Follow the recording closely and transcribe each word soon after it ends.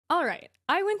Alright,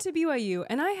 I went to BYU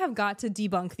and I have got to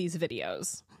debunk these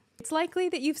videos. It's likely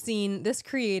that you've seen this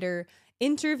creator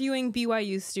interviewing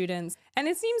BYU students, and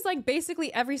it seems like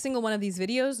basically every single one of these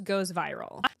videos goes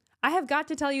viral. I have got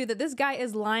to tell you that this guy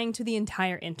is lying to the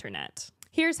entire internet.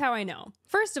 Here's how I know.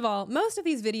 First of all, most of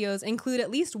these videos include at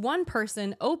least one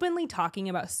person openly talking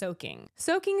about soaking.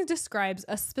 Soaking describes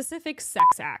a specific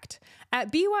sex act.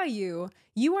 At BYU,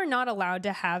 you are not allowed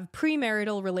to have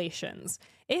premarital relations.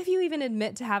 If you even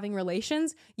admit to having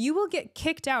relations, you will get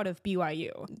kicked out of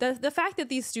BYU. The fact that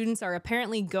these students are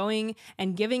apparently going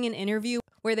and giving an interview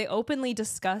where they openly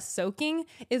discuss soaking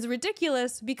is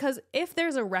ridiculous, because if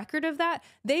there's a record of that,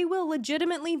 they will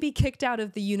legitimately be kicked out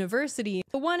of the university.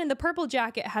 The one in the purple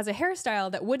jacket has a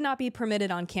hairstyle that would not be permitted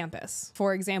on campus.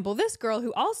 For example, this girl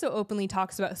who also openly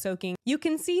talks about soaking, you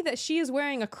can see that she is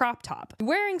wearing a crop top.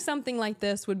 Wearing something like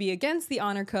this would be against the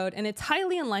honor code, and it's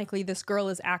highly unlikely this girl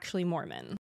is actually Mormon.